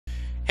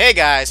Hey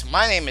guys,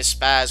 my name is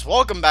Spaz.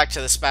 Welcome back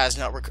to the Spaz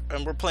Network,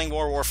 and we're playing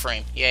more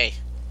Warframe. Yay.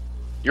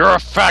 You're a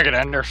faggot,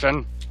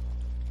 Anderson.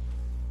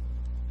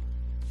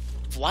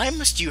 Why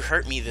must you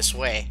hurt me this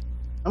way?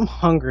 I'm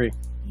hungry.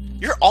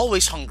 You're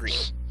always hungry.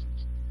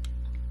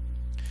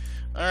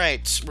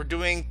 Alright, we're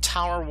doing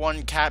Tower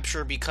 1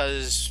 capture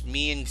because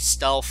me and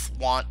Stealth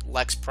want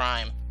Lex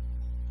Prime.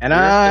 And You're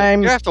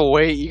gonna have to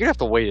wait. You're gonna have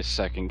to wait a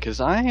second,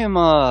 because I am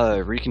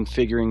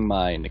reconfiguring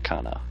my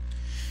Nikana.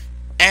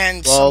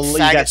 And well, some you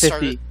got faggot 50.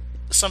 started,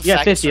 some You got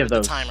faggot 50 started of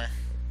those. the timer.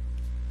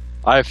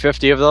 I have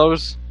 50 of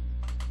those.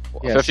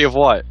 Yes. 50 of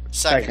what?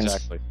 Seconds.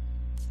 Exactly.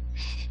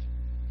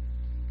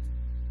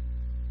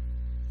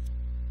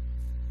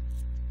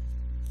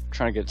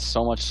 Trying to get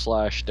so much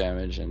slash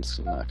damage, and it's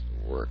not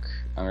gonna work.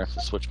 I'm gonna have to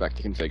switch back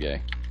to config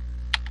A.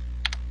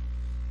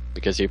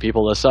 Because you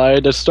people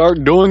decided to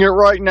start doing it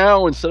right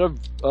now instead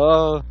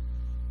of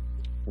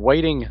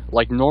waiting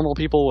like normal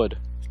people would.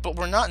 But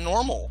we're not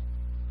normal.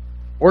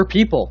 Or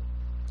people.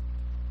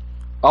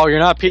 Oh, you're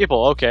not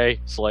people. Okay,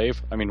 slave.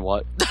 I mean,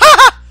 what?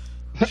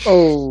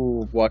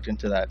 Oh, walked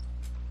into that.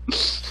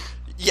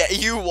 Yeah,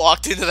 you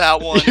walked into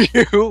that one.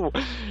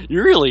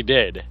 you really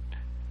did.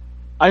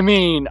 I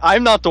mean,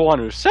 I'm not the one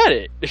who said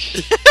it.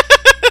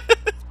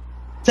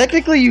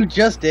 Technically, you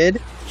just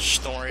did. Shh,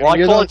 don't worry. Well, I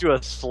You're called the- you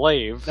a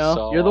slave. No,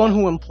 so, you're the one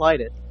who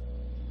implied it.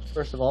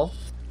 First of all.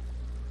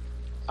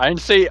 I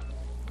didn't say.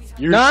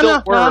 You No, still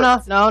no, were.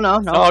 no.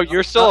 No,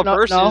 you're still No, a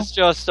versus. no.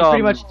 Just You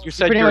pretty much, you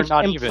said pretty you're much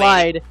not even.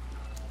 implied.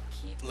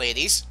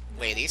 Ladies.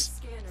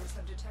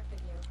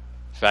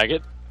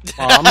 Faggot.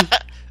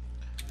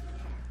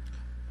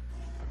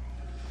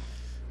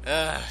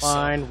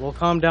 Fine, we'll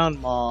calm down,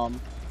 Mom.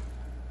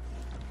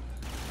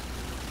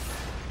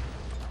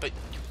 But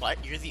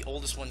what? You're the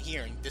oldest one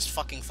here, and this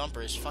fucking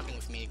thumper is fucking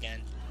with me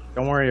again.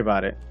 Don't worry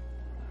about it.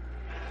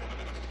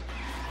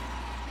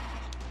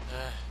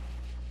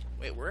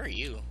 Wait, where are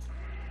you,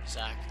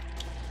 Zach?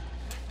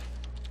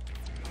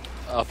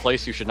 A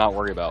place you should not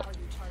worry about.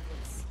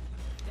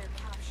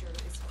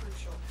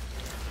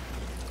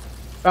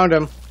 Found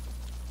him.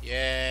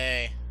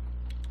 Yay.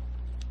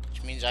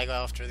 Which means I go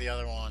after the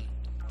other one.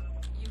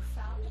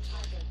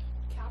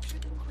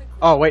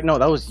 Oh, wait, no,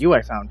 that was you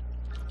I found.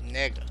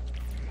 Nigga.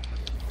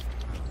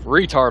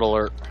 Retard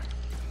alert.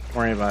 Don't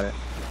worry about it.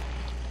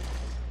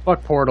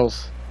 Fuck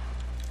portals.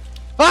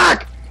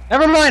 Fuck!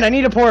 Never mind, I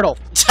need a portal.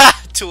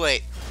 Too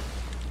late.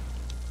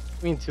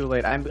 I mean, too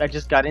late. I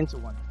just got into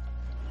one.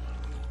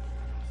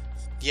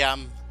 Yeah,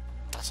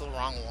 that's the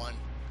wrong one.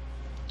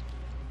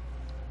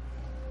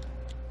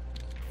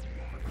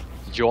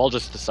 Did you all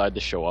just decide to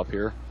show up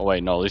here? Oh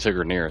wait, no, these are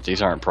Grineers.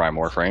 These aren't Prime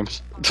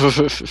Warframes.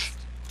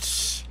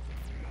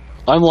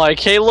 I'm like,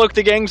 hey, look,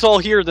 the gang's all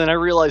here. Then I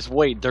realize,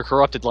 wait, they're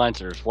corrupted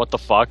Lancers. What the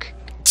fuck?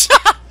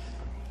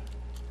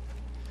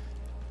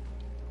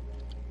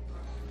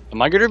 Am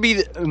I gonna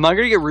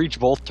get reach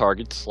both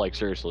targets? Like,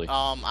 seriously?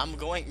 I'm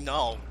going.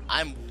 No,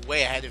 I'm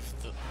way ahead of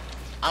the.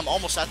 I'm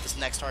almost at this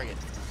next target.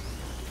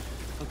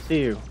 I don't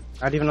see you.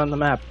 Not even on the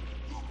map.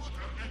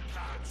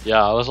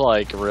 Yeah, I was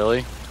like,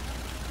 really?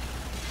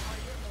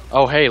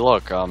 Oh, hey,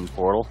 look,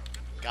 portal.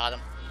 Got him.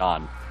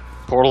 Gone.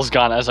 Portal's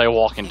gone as I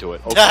walk into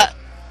it. Okay.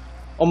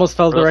 Almost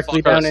fell Where the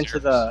directly fuck are down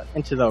the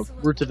into the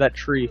roots of that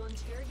tree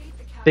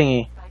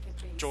thingy.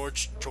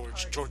 George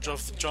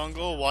of the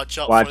jungle, watch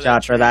out Watch for that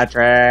out for tree. that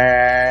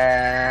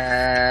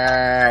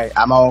tree.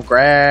 I'm on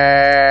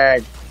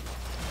Greg.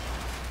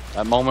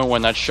 That moment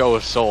when that show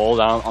is so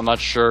old, I'm not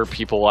sure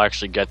people will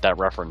actually get that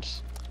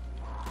reference.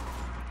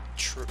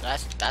 True.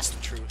 That's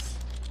the truth.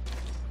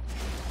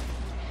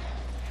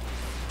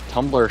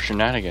 Tumblr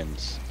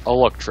shenanigans. Oh,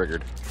 look,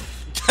 triggered.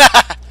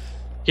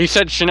 He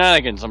said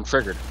shenanigans, I'm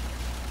triggered.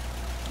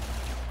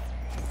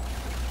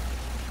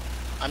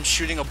 I'm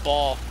shooting a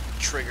ball.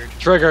 Triggered.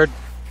 Triggered.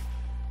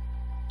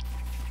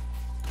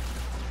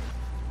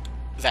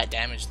 That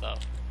damage though.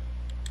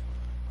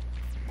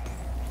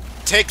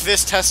 Take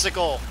this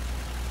testicle.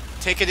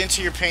 Take it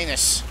into your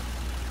penis.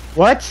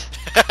 What?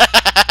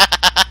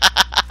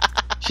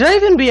 Should I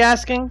even be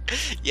asking?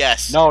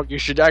 Yes. No, you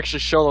should actually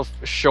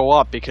show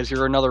up because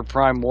you're another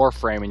Prime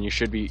Warframe and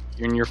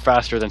you're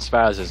faster than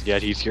Spaz is,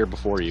 yet he's here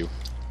before you.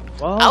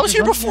 Well, I was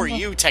here there's before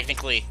nothing you,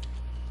 technically.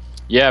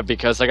 Yeah,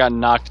 because I got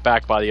knocked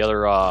back by the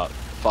other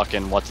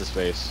fucking what's his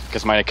face.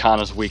 Because my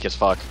Nikana's weak as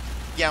fuck.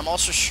 Yeah, I'm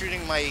also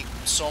shooting my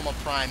Soma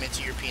Prime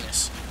into your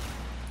penis.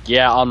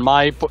 Yeah, in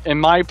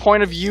my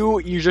point of view,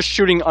 you're just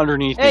shooting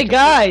underneath. Hey me.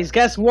 guys,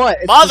 guess what?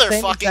 It's the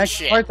same Motherfucking exact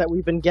shit. part that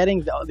we've been getting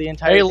the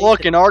entire. Hey, thing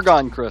look, to- an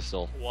Argon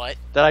crystal What?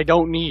 that I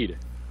don't need.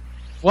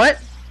 What?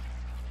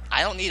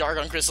 I don't need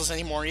argon crystals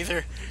anymore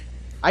either.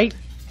 I.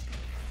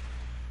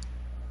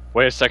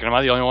 Wait a second, am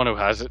I the only one who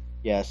has it?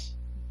 Yes.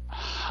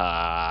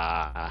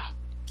 Ha.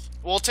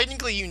 Well,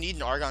 technically, you need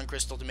an argon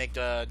crystal to make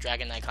the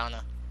Dragon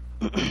Nikana.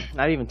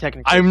 Not even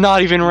technically. I'm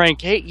not even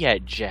rank 8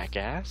 yet,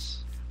 jackass.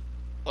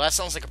 Well, that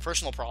sounds like a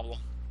personal problem.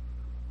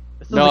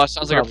 No, it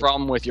sounds like a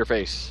problem with your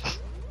face.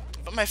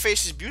 But my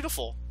face is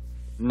beautiful.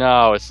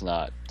 No, it's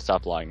not.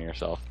 Stop lying to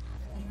yourself.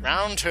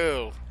 Round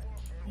 2.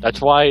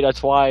 That's why,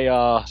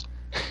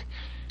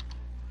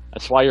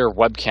 That's why your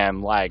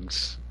webcam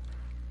lags.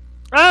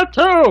 Round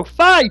 2,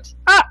 fight!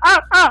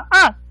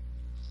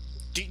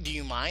 Do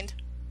you mind?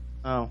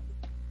 Oh.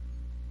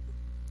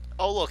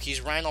 Oh, look, he's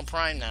Rhino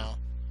Prime now.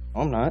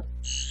 I'm not.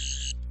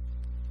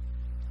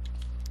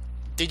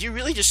 Did you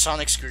really just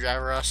Sonic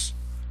Screwdriver us?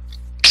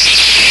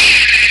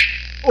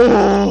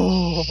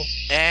 Oh!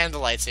 And the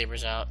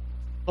lightsaber's out.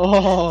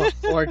 Oh,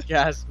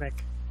 orgasmic.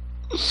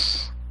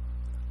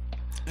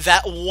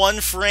 That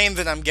one frame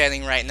that I'm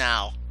getting right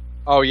now.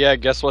 Oh yeah,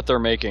 guess what they're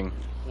making?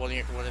 What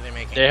are they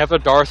making? They have a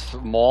Darth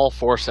Maul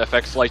Force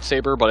FX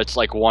lightsaber, but it's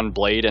like one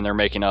blade, and they're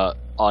making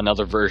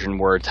another version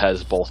where it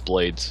has both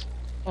blades.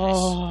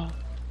 Oh.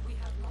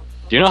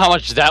 Do you know how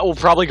much that will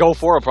probably go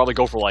for? It'll probably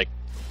go for like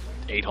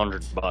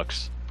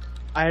 $800.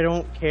 I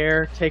don't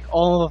care. Take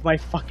all of my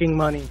fucking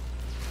money.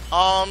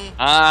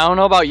 I don't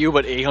know about you,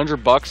 but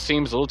 $800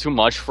 seems a little too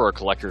much for a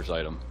collector's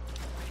item.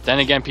 Then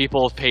again,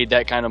 people have paid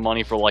that kind of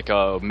money for like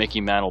a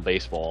Mickey Mantle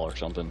baseball or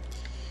something.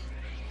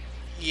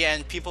 Yeah,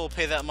 and people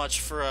pay that much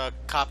for a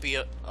copy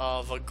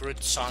of a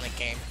good Sonic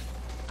game.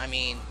 I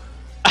mean...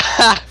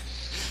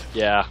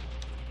 Yeah.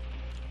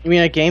 You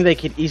mean a game they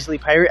could easily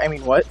pirate? I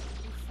mean, what?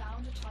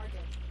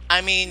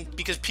 I mean,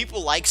 because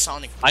people like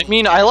Sonic Boom. I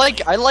mean, I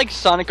like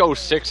Sonic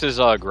 06's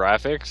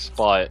graphics,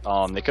 but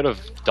they could have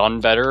done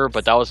better.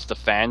 But that was the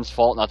fans'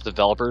 fault, not the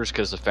developers,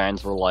 because the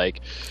fans were like,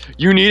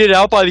 "You need it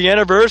out by the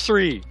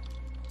anniversary."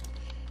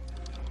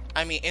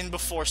 I mean, in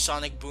before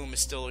Sonic Boom is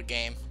still a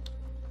game.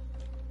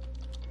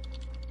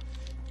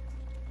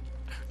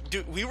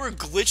 Dude, we were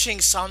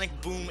glitching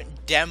Sonic Boom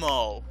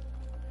demo.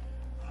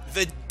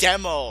 The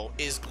demo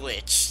is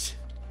glitched.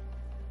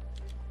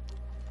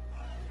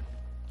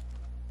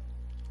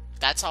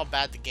 That's how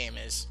bad the game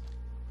is.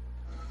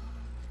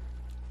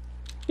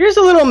 Here's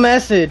a little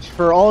message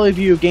for all of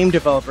you game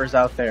developers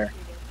out there.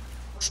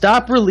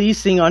 Stop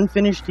releasing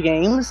unfinished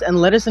games and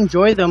let us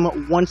enjoy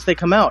them once they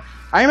come out.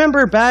 I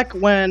remember back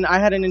when I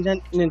had a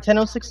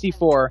Nintendo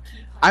 64,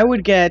 I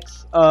would get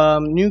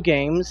new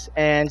games,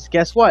 and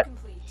guess what?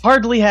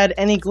 Hardly had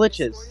any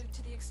glitches.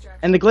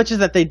 And the glitches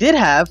that they did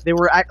have, they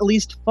were at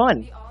least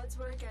fun.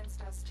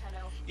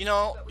 You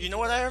know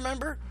what I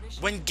remember?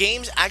 When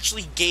games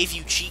actually gave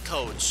you cheat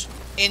codes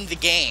in the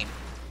game.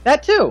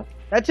 That too.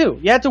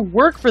 You had to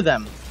work for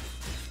them.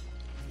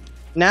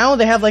 Now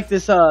they have like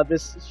this, all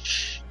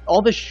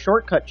this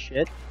shortcut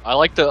shit. I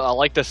like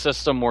the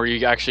system where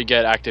you actually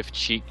get active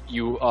cheat.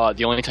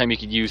 The only time you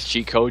could use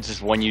cheat codes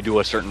is when you do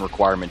a certain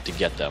requirement to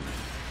get them.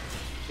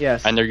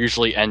 Yes. And they're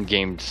usually end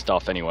game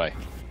stuff anyway.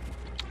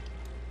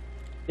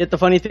 Yet the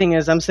funny thing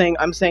is, I'm saying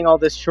all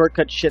this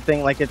shortcut shit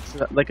thing like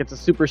it's a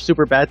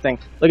super bad thing.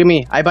 Look at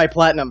me, I buy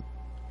platinum.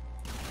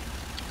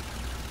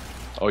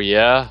 Oh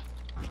yeah,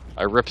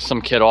 I ripped some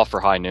kid off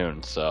for high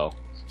noon, so.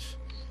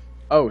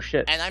 Oh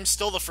shit. And I'm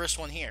still the first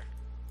one here.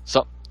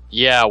 So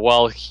yeah,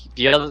 well,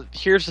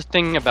 here's the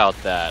thing about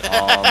that.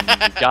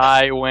 The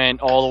guy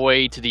went all the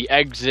way to the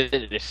exit.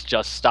 It's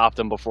just stopped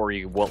him before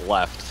he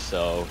left.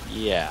 So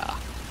yeah.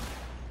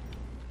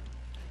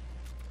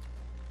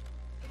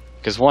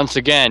 Because once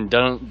again,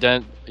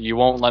 you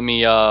won't let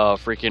me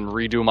freaking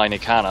redo my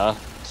Nikana,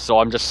 so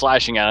I'm just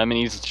slashing at him, and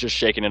he's just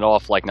shaking it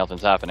off like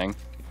nothing's happening.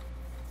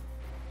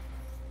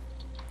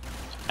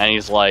 And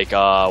he's like,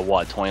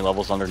 what, 20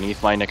 levels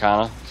underneath my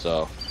Nikana?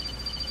 So,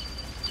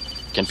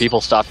 can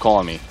people stop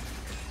calling me?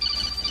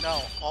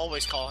 No,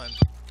 always call him.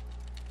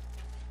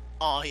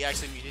 Oh, he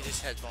actually muted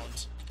his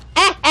headphones.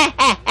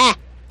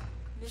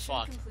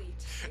 Fuck.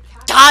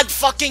 God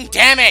fucking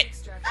damn it!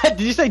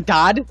 Did you say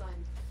Dodd?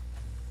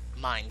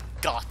 Mein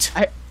Gott.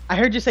 I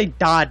heard you say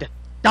Dodd.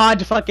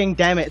 Dodd fucking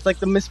damn it. It's like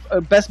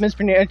the best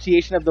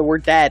mispronunciation of the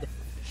word dad.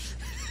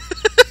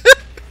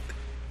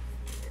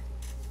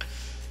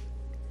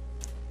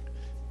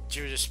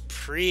 Judas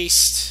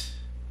Priest.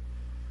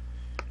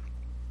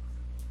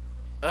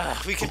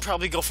 We could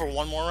probably go for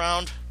one more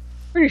round.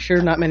 Pretty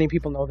sure not many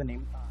people know the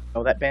name.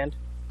 Know that band?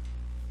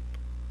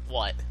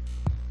 What?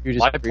 Judas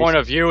My Priest. point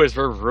of view is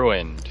we're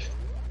ruined.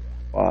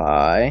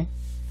 Why?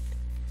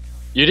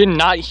 You did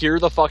not hear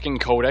the fucking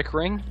codec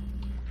ring?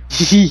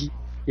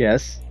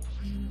 Yes.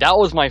 That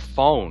was my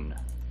phone.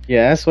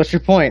 Yes. What's your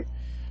point?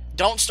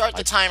 Don't start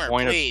the timer,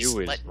 point of please.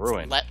 view is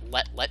ruined.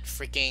 Let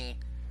freaking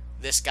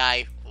this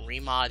guy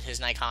remod his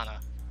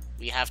Nikana.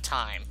 We have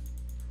time.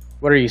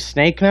 What are you,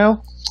 Snake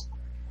now?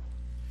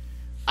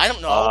 I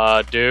don't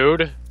know.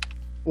 Dude.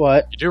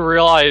 What? You do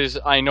realize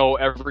I know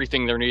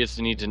everything there is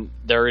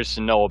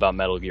to know about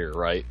Metal Gear,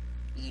 right?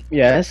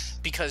 Yes.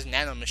 Because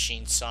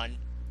nanomachines, son.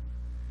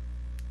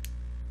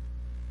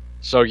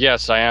 So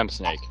yes, I am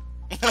Snake.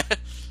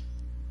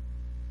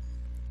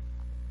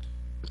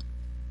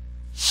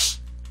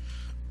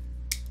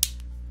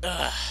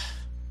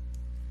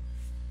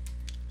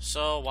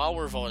 So while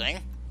we're voting,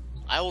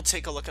 I will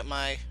take a look at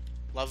my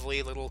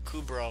lovely little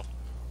Kubro.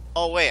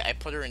 Oh wait, I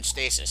put her in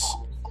stasis.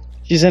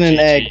 She's in an GG.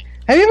 egg.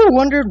 Have you ever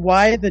wondered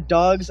why the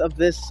dogs of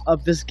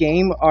this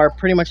game are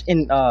pretty much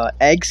in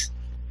eggs?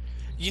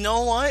 You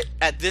know what?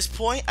 At this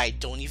point, I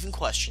don't even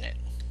question it.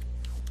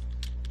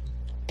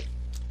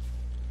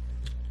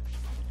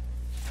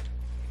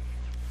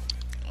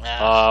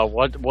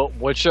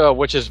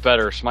 Which is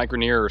better, Smite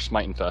Grenier or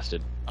Smite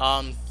Infested?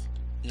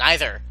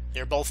 Neither.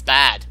 They're both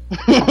bad.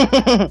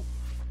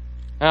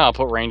 I'll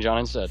put range on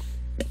instead.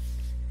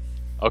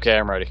 Okay,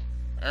 I'm ready.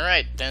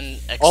 Alright, then...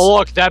 Oh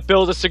look, that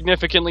build is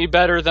significantly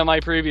better than my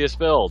previous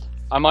build.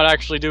 I might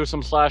actually do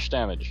some slash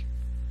damage.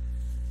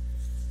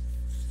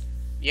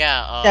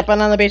 Yeah,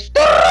 Stepping on the base.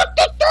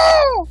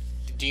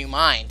 do you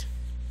mind?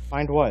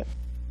 Mind what?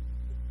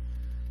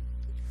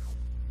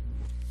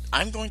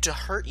 I'm going to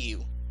hurt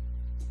you.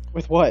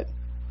 With what?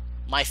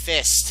 My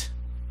fist.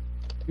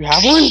 You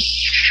have one?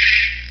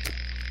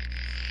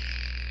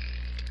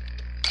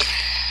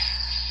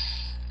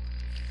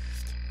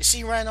 You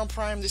see, Rhino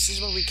Prime, this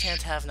is where we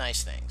can't have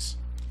nice things.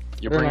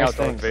 You They're bring nice out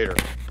Darth things. Vader.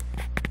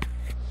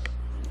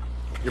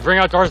 You bring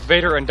out Darth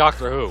Vader and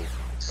Doctor Who.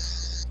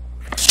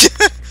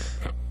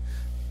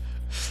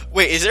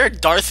 Wait, is there a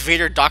Darth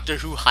Vader Doctor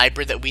Who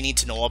hybrid that we need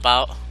to know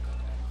about?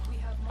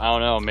 I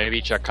don't know,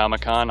 maybe check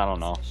Comic-Con? I don't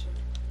know.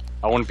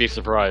 I wouldn't be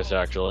surprised,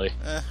 actually.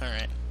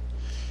 Alright.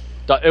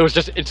 It's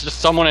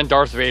just someone in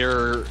Darth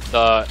Vader,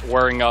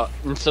 wearing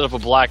instead of a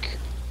black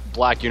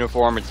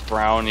uniform, it's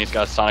brown, and he's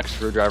got a sonic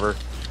screwdriver.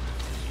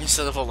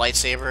 Instead of a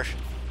lightsaber.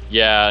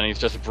 Yeah, and he's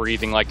just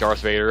breathing like Darth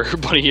Vader,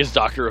 but he is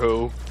Doctor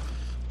Who.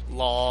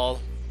 Lol.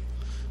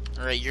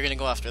 Alright, you're gonna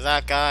go after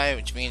that guy,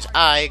 which means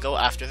I go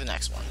after the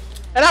next one.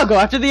 And I'll go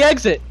after the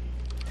exit.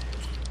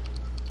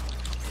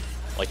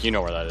 Like, you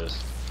know where that is.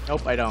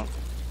 Nope, I don't.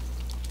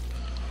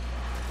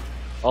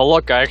 Oh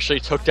look, I actually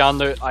took down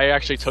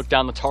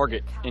the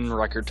target in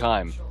record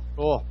time.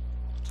 Cool.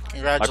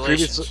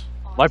 Congratulations.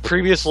 My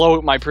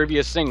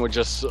previous thing would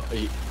just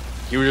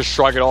he would just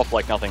shrug it off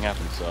like nothing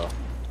happened. So.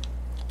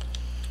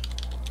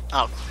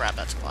 Oh crap,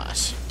 that's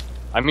glass.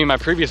 I mean, my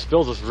previous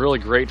build was really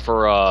great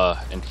for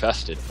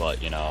infested,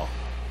 but you know.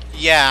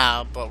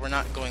 Yeah, but we're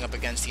not going up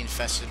against the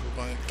infested.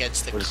 We're going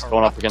against the We're just corrupted.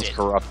 going up against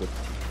corrupted.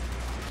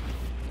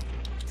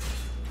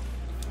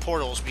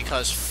 Portals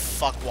because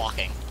fuck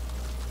walking.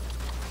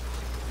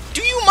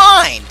 Do you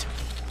mind?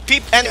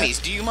 Enemies,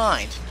 do you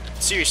mind?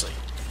 Seriously.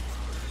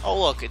 Oh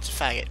look, it's a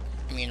faggot.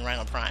 I mean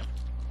Rhino Prime.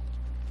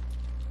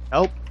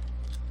 Nope.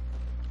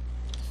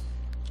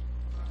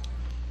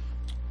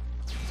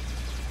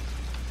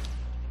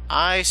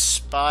 I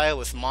spy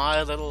with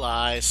my little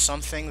eyes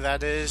something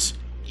that is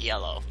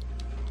yellow.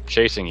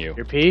 Chasing you.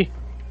 Your pee?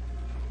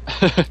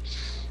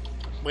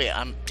 Wait,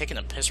 I'm taking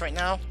a piss right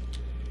now?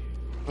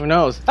 Who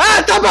knows?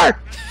 Ah, Thumper!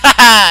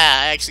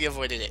 Haha! I actually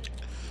avoided it.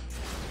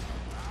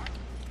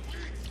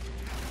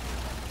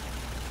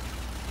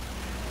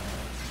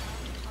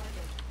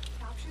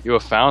 You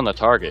have found the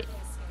target.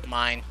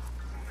 Mine.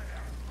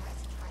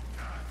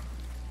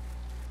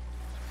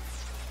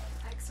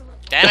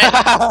 Damn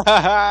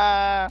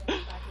it!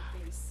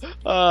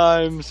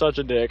 I'm such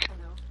a dick.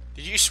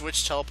 Did you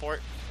switch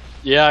teleport?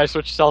 Yeah, I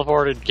switched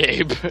teleported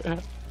Gabe.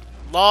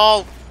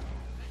 LOL!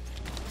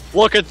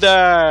 Look at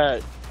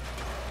that!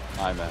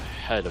 I'm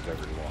ahead of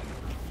everyone.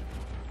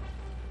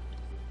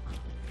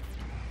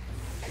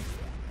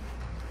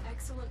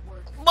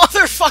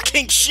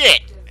 Motherfucking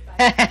shit!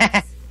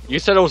 You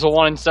said it was a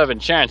 1 in 7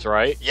 chance,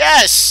 right?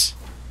 Yes!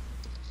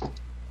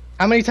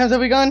 How many times have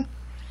we gone?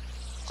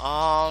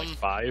 Like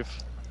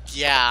 5.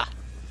 Yeah.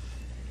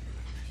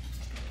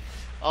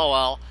 Oh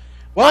well.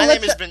 Well, My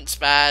name has been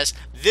Spaz.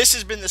 This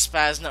has been the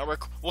Spaz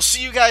Network. We'll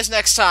see you guys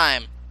next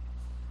time.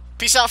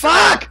 Peace out for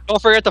now. Fuck!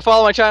 Don't forget to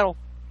follow my channel.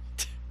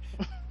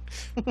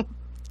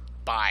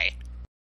 Bye.